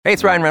Hey,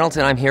 it's Ryan Reynolds,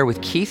 and I'm here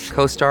with Keith,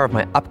 co-star of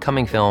my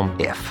upcoming film,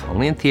 If,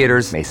 only in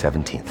theaters May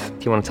 17th.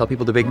 Do you want to tell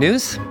people the big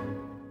news?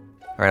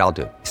 All right, I'll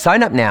do it.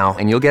 Sign up now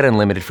and you'll get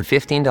unlimited for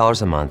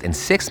 $15 a month and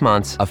 6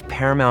 months of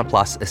Paramount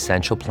Plus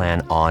Essential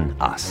Plan on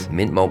us.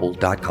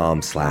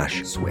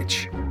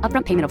 MintMobile.com/switch.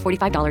 Upfront payment of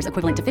 $45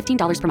 equivalent to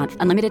 $15 per month.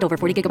 Unlimited over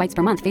 40 gigabytes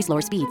per month. Face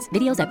lower speeds.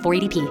 Videos at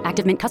 480p.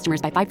 Active Mint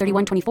customers by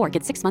 531.24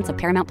 get 6 months of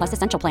Paramount Plus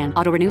Essential Plan.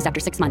 Auto renews after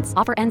 6 months.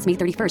 Offer ends May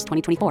 31st,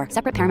 2024.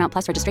 Separate Paramount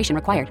Plus registration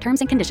required. Terms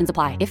and conditions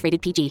apply if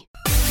rated PG.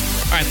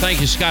 All right,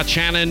 thank you, Scott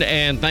Shannon,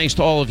 and thanks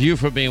to all of you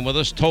for being with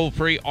us.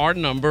 Toll-free, our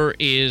number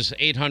is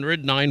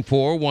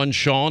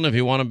 800-941-SEAN if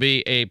you want to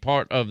be a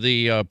part of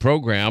the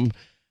program.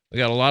 We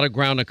got a lot of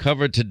ground to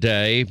cover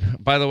today.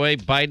 By the way,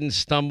 Biden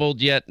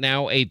stumbled yet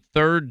now a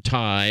third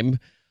time,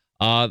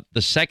 the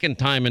second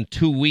time in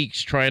 2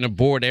 weeks trying to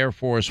board Air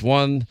Force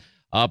One,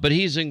 but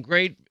he's in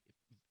great,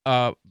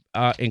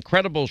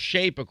 incredible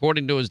shape,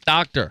 according to his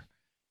doctor.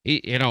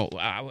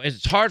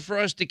 It's hard for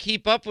us to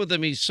keep up with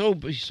him. He's so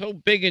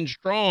big and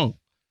strong.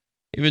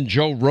 Even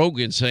Joe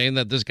Rogan saying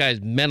that this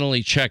guy's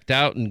mentally checked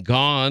out and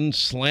gone,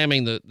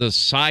 slamming the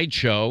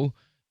sideshow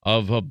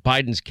of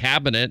Biden's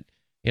cabinet.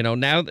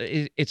 Now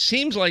it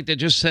seems like they're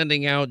just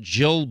sending out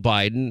Jill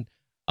Biden,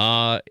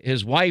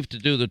 his wife, to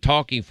do the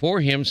talking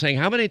for him, saying,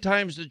 how many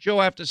times did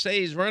Joe have to say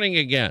he's running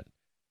again?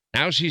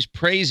 Now she's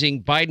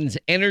praising Biden's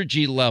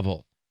energy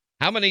level.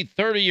 How many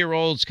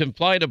 30-year-olds can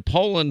fly to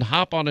Poland,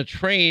 hop on a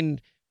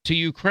train to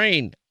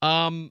Ukraine?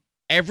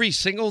 Every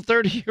single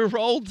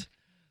 30-year-old?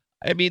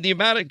 I mean, the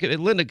amount of,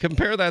 Linda,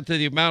 compare that to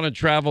the amount of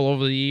travel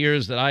over the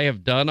years that I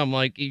have done. I'm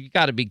like, you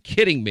got to be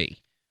kidding me.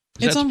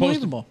 It's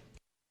unbelievable.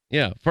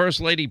 Yeah. First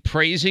Lady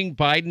praising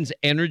Biden's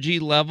energy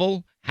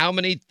level. How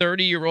many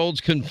 30-year-olds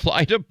can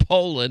fly to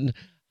Poland,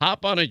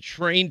 hop on a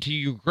train to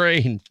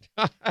Ukraine?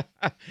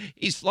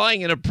 He's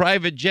flying in a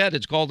private jet.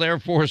 It's called Air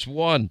Force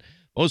One.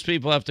 Most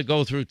people have to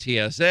go through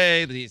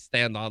TSA. You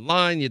stand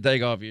online. You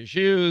take off your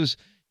shoes.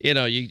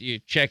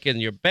 You check in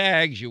your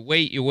bags, you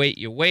wait,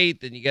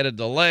 then you get a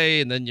delay,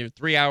 and then you're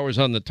 3 hours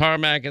on the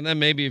tarmac, and then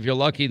maybe if you're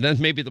lucky,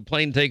 then maybe the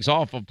plane takes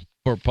off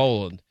for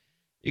Poland.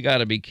 You got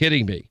to be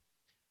kidding me.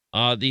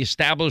 The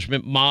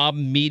establishment mob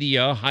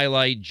media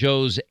highlight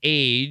Joe's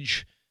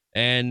age,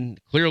 and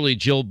clearly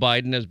Jill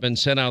Biden has been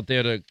sent out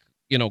there to,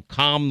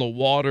 calm the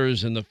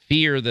waters and the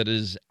fear that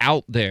is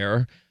out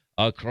there.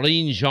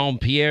 Karine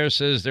Jean-Pierre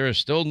says there are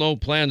still no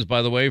plans,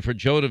 by the way, for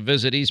Joe to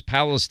visit East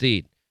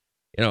Palestine.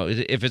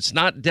 If it's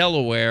not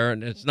Delaware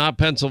and it's not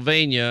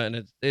Pennsylvania,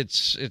 and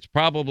it's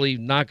probably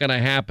not going to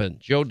happen.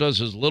 Joe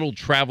does as little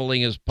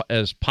traveling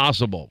as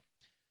possible.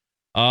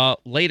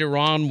 Later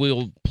on,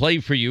 we'll play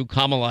for you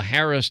Kamala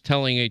Harris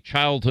telling a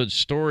childhood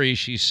story.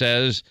 She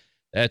says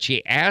that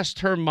she asked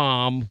her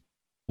mom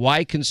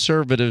why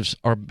conservatives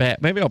are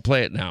bad. Maybe I'll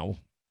play it now.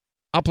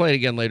 I'll play it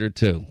again later,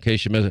 too, in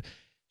case you missed it.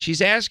 She's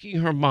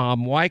asking her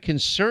mom why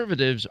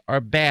conservatives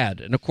are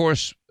bad. And, of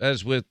course,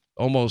 as with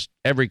almost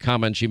every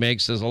comment she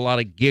makes, there's a lot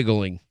of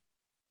giggling. In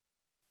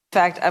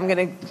fact, I'm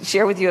going to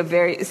share with you a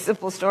very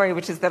simple story,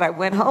 which is that I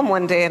went home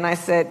one day and I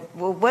said,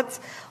 well,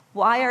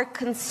 why are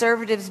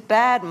conservatives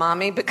bad,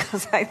 Mommy?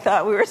 Because I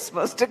thought we were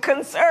supposed to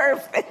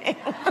conserve things.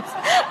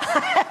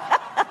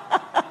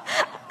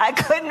 I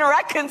couldn't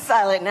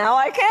reconcile it. Now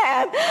I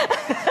can.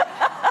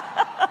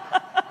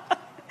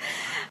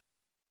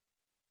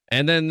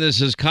 And then this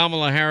is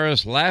Kamala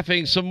Harris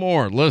laughing some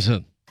more.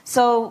 Listen.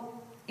 So,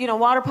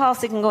 water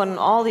policy can go in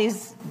all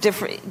these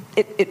different,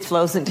 it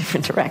flows in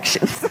different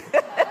directions.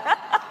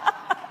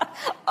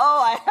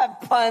 Oh, I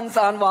have puns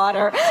on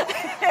water.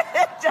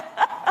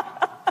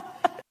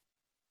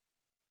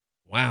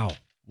 Wow.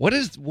 What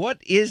is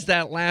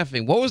that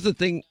laughing? What was the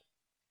thing?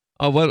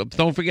 Oh,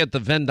 don't forget the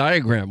Venn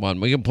diagram one.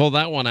 We can pull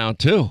that one out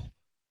too.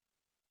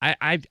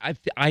 I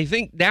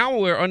think now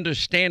we're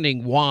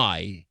understanding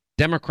why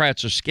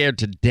Democrats are scared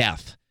to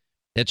death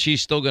that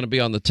she's still going to be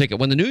on the ticket.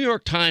 When the New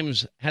York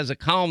Times has a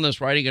columnist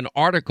writing an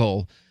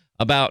article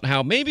about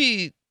how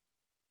maybe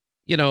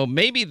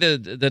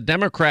the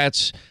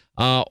Democrats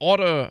ought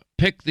to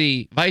pick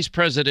the vice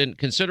president,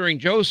 considering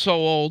Joe's so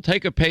old,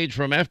 take a page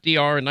from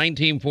FDR in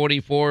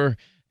 1944.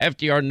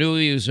 FDR knew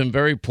he was in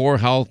very poor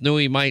health, knew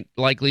he might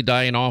likely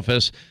die in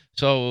office.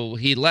 So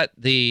he let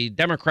the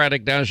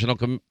Democratic National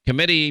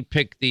Committee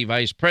pick the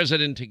vice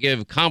president to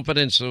give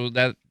confidence so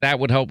that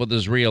would help with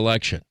his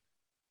reelection.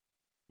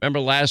 Remember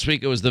last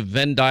week it was the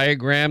Venn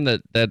diagram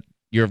that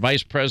your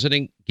vice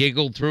president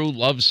giggled through,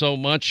 loved so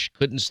much,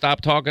 couldn't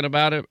stop talking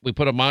about it. We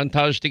put a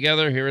montage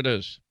together. Here it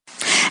is.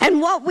 And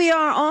what we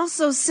are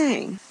also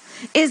saying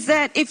is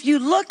that if you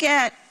look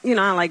at,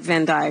 I like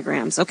Venn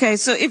diagrams. Okay,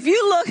 so if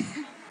you look,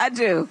 I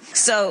do.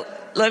 So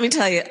let me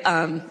tell you,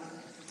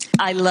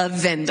 I love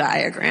Venn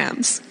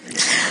diagrams.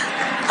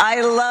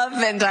 I love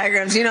Venn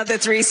diagrams. The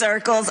 3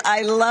 circles.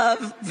 I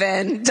love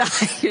Venn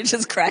diagrams. You're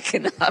just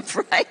cracking up,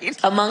 right?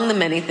 Among the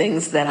many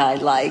things that I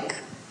like,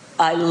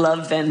 I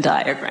love Venn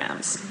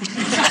diagrams.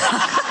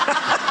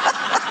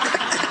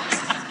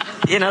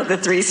 The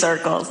 3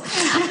 circles.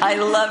 I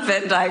love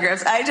Venn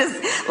diagrams. I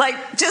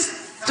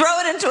just Throw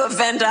it into a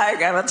Venn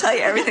diagram. I'll tell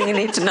you everything you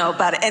need to know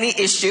about any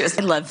issues.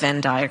 I love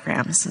Venn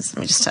diagrams.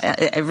 Let me just tell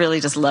you, I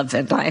really just love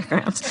Venn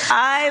diagrams.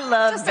 I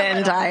love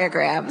Venn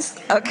diagrams.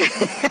 Okay.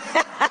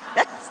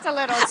 Just a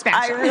little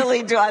expansion. I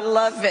really do. I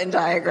love Venn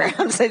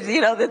diagrams.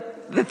 You know,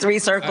 the three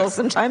circles,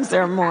 sometimes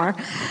there are more.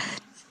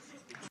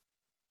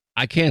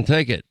 I can't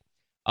take it.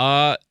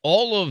 All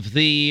of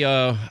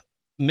the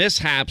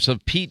mishaps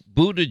of Pete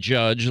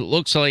Buttigieg, it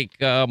looks like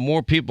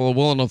more people are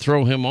willing to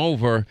throw him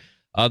over.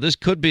 This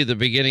could be the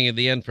beginning of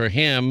the end for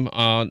him.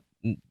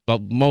 The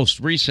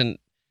most recent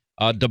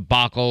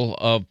debacle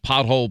of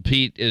Pothole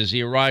Pete is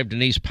he arrived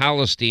in East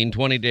Palestine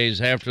 20 days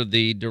after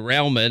the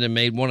derailment and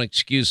made one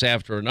excuse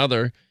after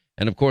another,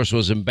 and, of course,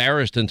 was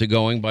embarrassed into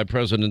going by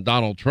President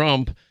Donald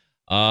Trump.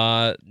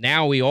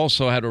 Now we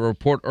also had a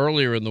report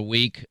earlier in the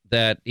week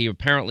that he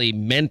apparently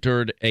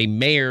mentored a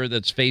mayor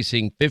that's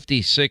facing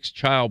 56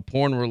 child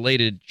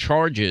porn-related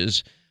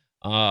charges.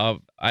 I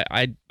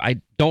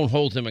don't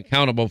hold him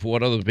accountable for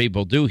what other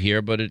people do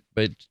here, but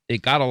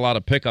it got a lot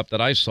of pickup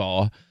that I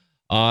saw.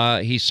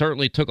 He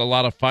certainly took a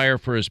lot of fire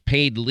for his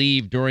paid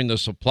leave during the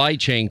supply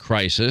chain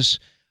crisis.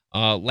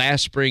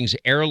 Last spring's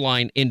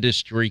airline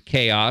industry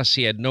chaos,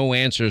 he had no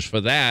answers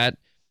for that.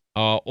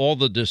 All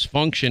the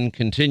dysfunction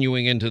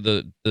continuing into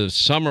the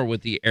summer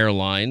with the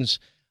airlines,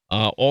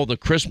 all the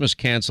Christmas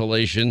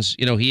cancellations.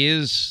 You know, he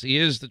is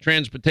the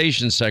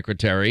transportation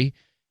secretary.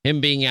 Him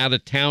being out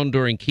of town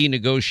during key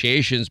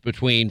negotiations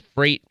between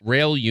freight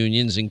rail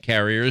unions and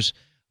carriers,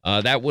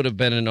 that would have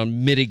been an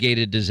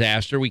unmitigated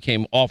disaster. We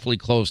came awfully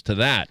close to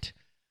that.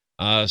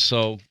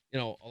 So, you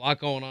know, a lot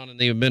going on in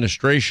the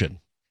administration.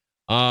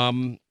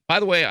 By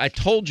the way, I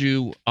told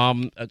you,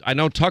 I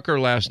know Tucker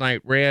last night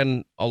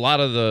ran a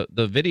lot of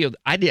the video.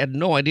 I had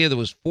no idea there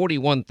was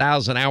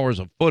 41,000 hours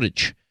of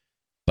footage.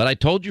 But I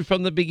told you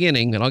from the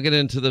beginning, and I'll get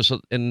into this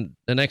in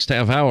the next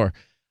half hour,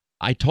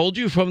 I told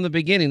you from the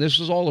beginning this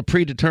was all a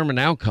predetermined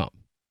outcome.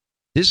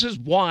 This is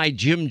why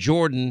Jim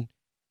Jordan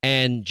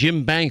and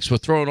Jim Banks were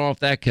thrown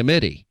off that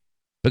committee,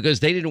 because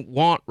they didn't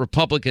want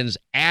Republicans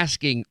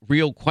asking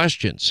real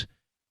questions.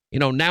 You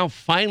know, now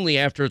finally,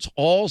 after it's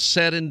all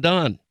said and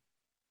done,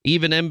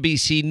 even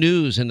NBC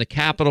News and the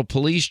Capitol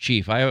Police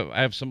Chief, I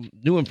have some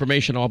new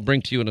information I'll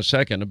bring to you in a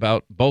second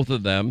about both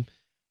of them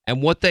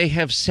and what they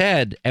have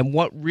said, and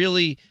what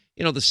really,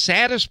 you know, the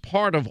saddest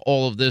part of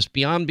all of this,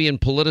 beyond being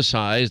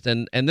politicized,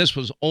 and this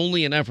was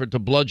only an effort to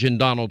bludgeon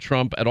Donald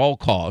Trump at all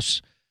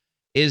costs,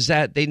 is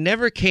that they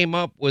never came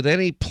up with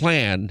any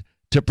plan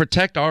to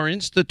protect our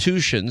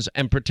institutions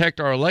and protect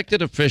our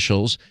elected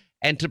officials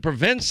and to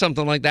prevent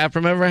something like that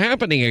from ever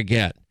happening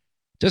again.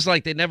 Just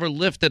like they never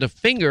lifted a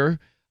finger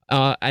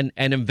and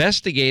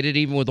investigated,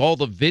 even with all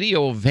the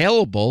video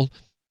available,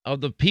 of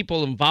the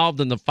people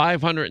involved in the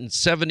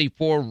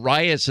 574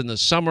 riots in the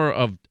summer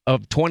of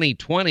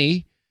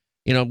 2020,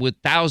 you know, with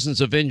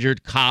thousands of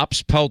injured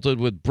cops pelted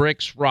with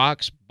bricks,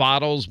 rocks,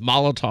 bottles,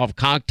 Molotov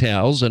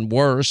cocktails, and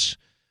worse,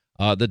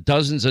 the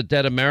dozens of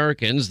dead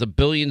Americans, the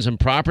billions in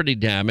property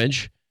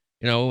damage.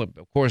 You know,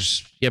 of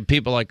course, you have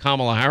people like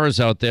Kamala Harris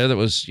out there that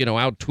was, you know,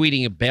 out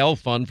tweeting a bail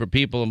fund for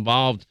people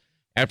involved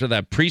after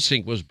that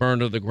precinct was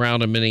burned to the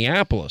ground in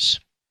Minneapolis.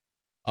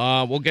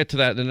 We'll get to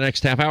that in the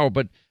next half hour.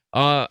 But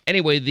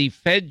anyway, the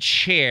Fed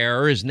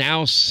chair is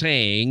now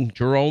saying,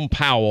 Jerome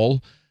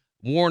Powell,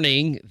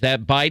 warning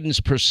that Biden's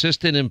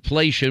persistent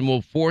inflation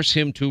will force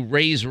him to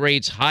raise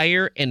rates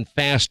higher and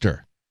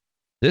faster.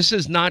 This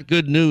is not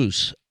good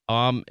news.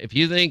 If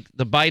you think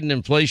the Biden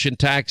inflation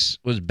tax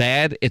was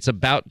bad, it's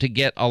about to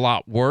get a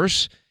lot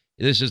worse.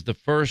 This is the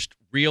first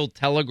real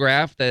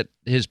telegraph that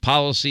his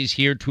policies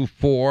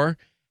heretofore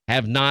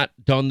have not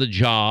done the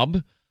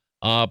job.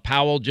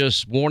 Powell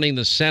just warning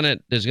the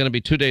Senate there's going to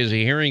be 2 days of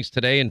hearings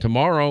today and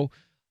tomorrow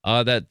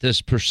that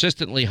this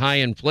persistently high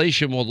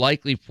inflation will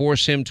likely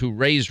force him to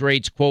raise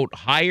rates, quote,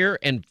 higher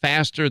and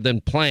faster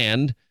than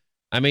planned.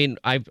 I mean,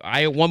 I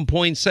at one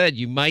point said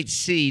you might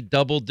see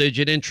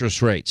double-digit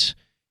interest rates.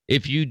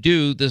 If you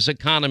do, this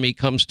economy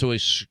comes to a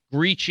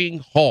screeching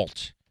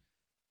halt,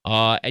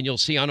 and you'll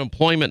see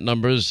unemployment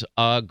numbers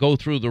go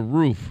through the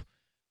roof.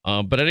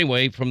 But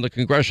anyway, from the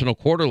Congressional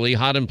Quarterly,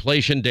 hot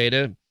inflation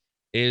data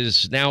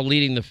is now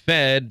leading the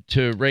Fed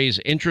to raise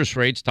interest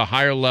rates to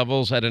higher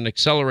levels at an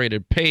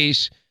accelerated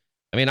pace.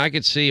 I mean, I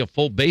could see a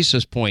full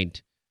basis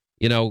point,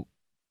 you know,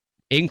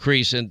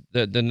 increase in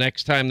the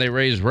next time they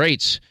raise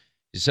rates.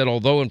 He said,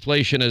 although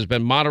inflation has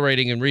been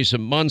moderating in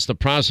recent months, the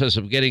process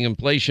of getting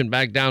inflation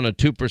back down to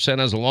 2%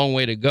 has a long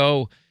way to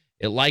go.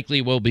 It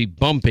likely will be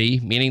bumpy,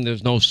 meaning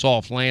there's no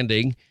soft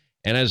landing.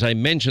 And as I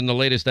mentioned, the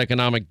latest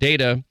economic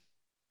data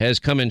has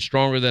come in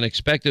stronger than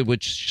expected,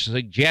 which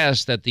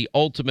suggests that the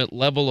ultimate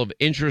level of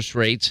interest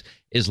rates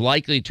is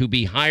likely to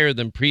be higher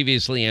than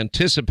previously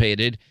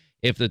anticipated.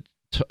 If the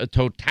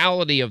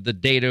totality of the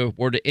data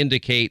were to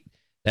indicate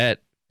that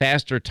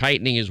faster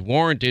tightening is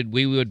warranted,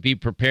 we would be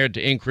prepared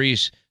to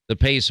increase the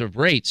pace of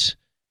rates.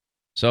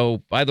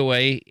 So, by the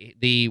way,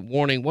 the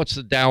warning, what's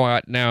the Dow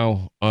at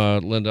now,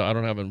 Linda? I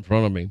don't have it in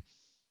front of me.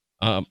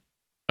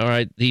 All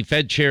right, the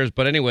Fed chairs,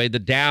 but anyway, the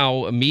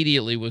Dow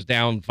immediately was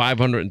down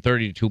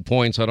 532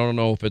 points. I don't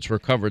know if it's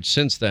recovered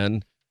since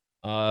then.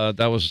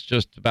 That was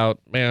just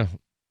about a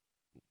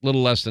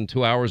little less than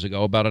 2 hours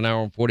ago, about an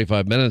hour and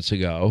 45 minutes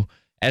ago.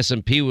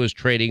 S&P was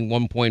trading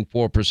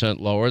 1.4%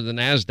 lower. The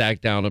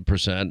NASDAQ down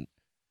 1%.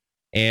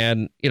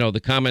 And,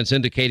 the comments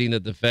indicating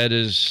that the Fed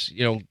is,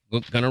 going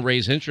to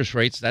raise interest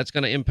rates, that's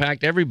going to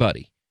impact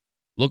everybody.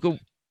 Look at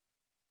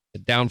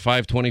down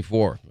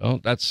 524. Well,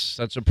 that's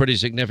a pretty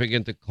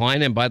significant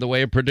decline. And by the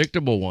way, a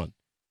predictable one.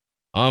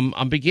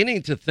 I'm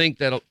beginning to think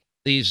that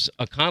these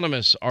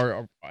economists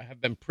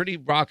have been pretty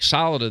rock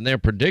solid in their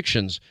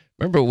predictions.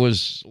 Remember, it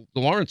was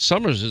Lawrence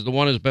Summers is the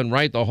one who's been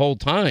right the whole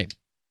time.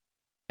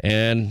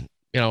 And,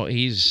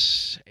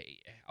 he's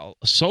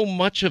so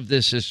much of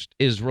this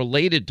is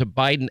related to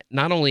Biden,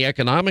 not only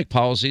economic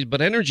policies,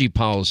 but energy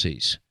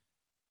policies.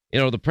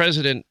 The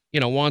president,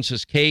 wants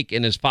his cake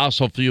and his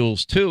fossil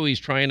fuels, too. He's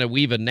trying to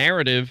weave a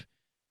narrative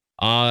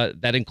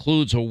that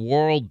includes a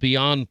world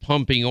beyond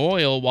pumping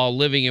oil while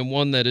living in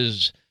one that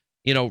is,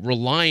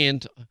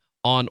 reliant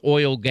on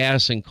oil,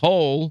 gas, and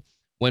coal.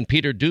 When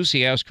Peter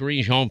Doocy asked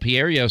Karine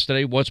Jean-Pierre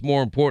yesterday, what's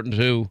more important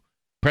to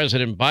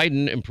President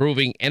Biden,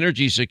 improving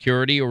energy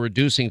security or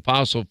reducing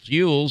fossil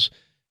fuels,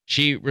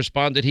 she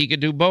responded he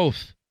could do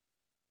both.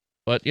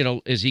 But,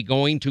 is he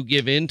going to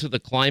give in to the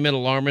climate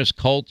alarmist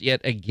cult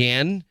yet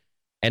again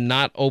and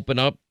not open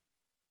up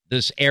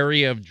this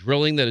area of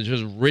drilling that is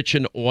just rich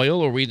in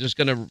oil? Or are we just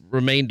going to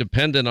remain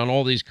dependent on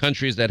all these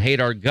countries that hate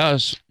our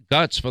guts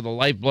for the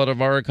lifeblood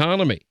of our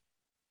economy?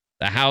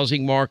 The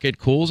housing market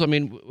cools. I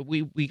mean,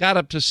 we got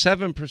up to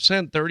 7%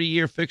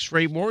 30-year fixed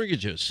rate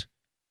mortgages.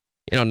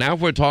 Now if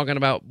we're talking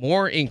about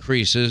more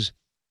increases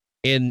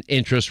in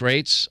interest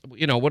rates,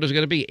 what is it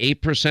going to be?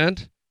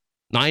 8%,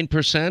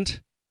 9%?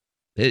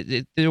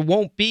 There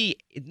won't be,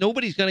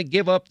 nobody's going to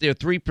give up their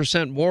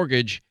 3%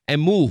 mortgage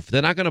and move.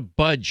 They're not going to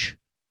budge.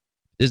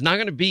 There's not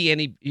going to be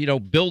any,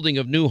 building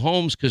of new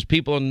homes because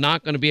people are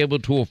not going to be able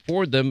to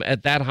afford them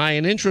at that high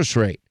an interest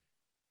rate.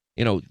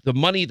 The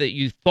money that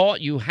you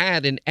thought you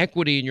had in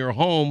equity in your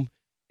home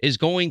is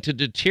going to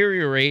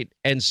deteriorate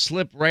and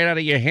slip right out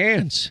of your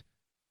hands.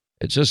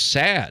 It's just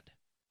sad.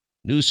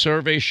 New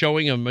survey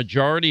showing a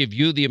majority of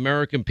you, the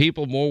American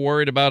people, more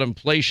worried about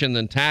inflation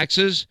than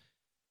taxes.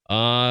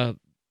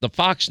 The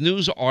Fox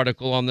News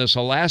article on this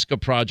Alaska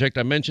project,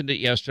 I mentioned it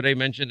yesterday,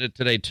 mentioned it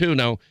today too.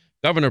 Now,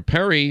 Governor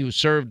Perry, who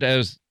served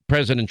as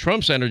President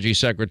Trump's energy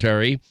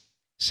secretary,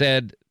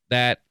 said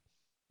that,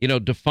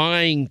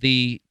 defying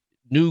the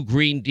new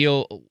Green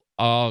Deal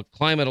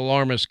climate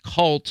alarmist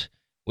cult,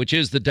 which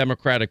is the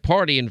Democratic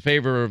Party, in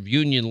favor of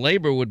union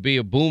labor would be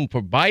a boom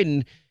for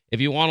Biden.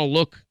 If you want to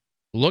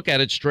look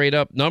at it straight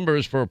up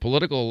numbers for a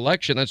political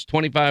election, that's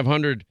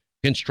 2,500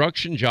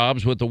 construction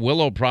jobs with the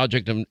Willow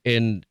Project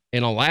in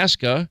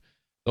Alaska.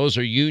 Those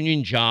are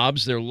union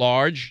jobs. They're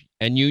large,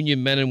 and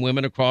union men and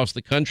women across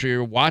the country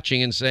are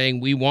watching and saying,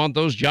 we want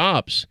those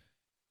jobs.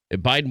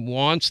 If Biden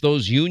wants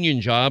those union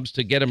jobs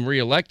to get him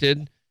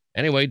reelected,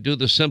 anyway, do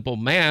the simple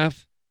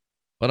math.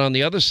 But on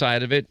the other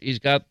side of it, he's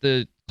got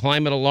the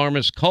climate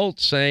alarmist cult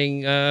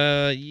saying,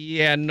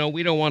 no,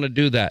 we don't want to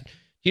do that.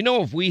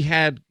 If we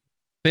had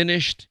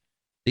finished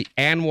the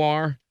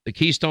ANWR, the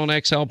Keystone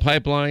XL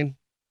pipeline,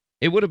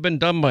 it would have been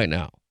done by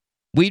now.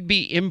 We'd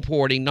be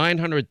importing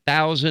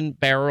 900,000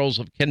 barrels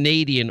of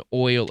Canadian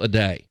oil a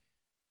day.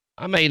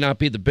 I may not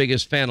be the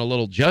biggest fan of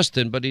little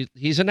Justin, but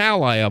he's an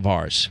ally of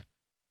ours.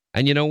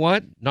 And you know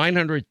what?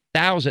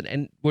 900,000.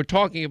 And we're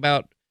talking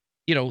about,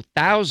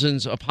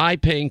 thousands of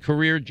high-paying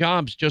career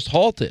jobs just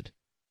halted.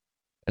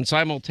 And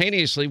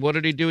simultaneously, what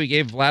did he do? He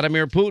gave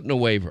Vladimir Putin a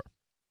waiver.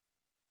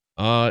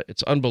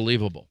 It's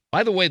unbelievable.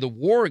 By the way, the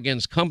war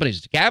against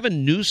companies.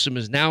 Gavin Newsom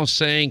is now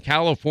saying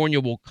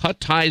California will cut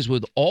ties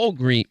with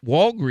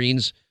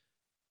Walgreens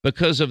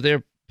because of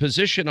their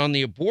position on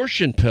the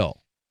abortion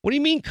pill. What do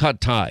you mean cut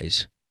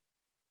ties?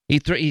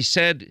 He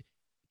said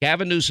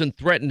Gavin Newsom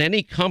threatened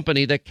any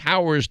company that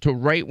cowers to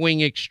right-wing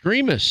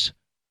extremists.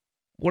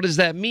 What does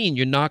that mean?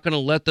 You're not going to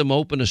let them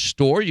open a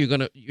store? You're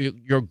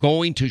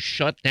going to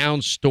shut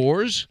down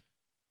stores?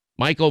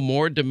 Michael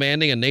Moore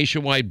demanding a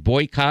nationwide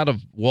boycott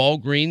of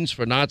Walgreens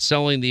for not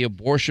selling the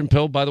abortion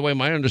pill. By the way,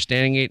 my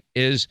understanding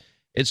is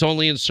it's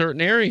only in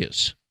certain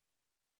areas.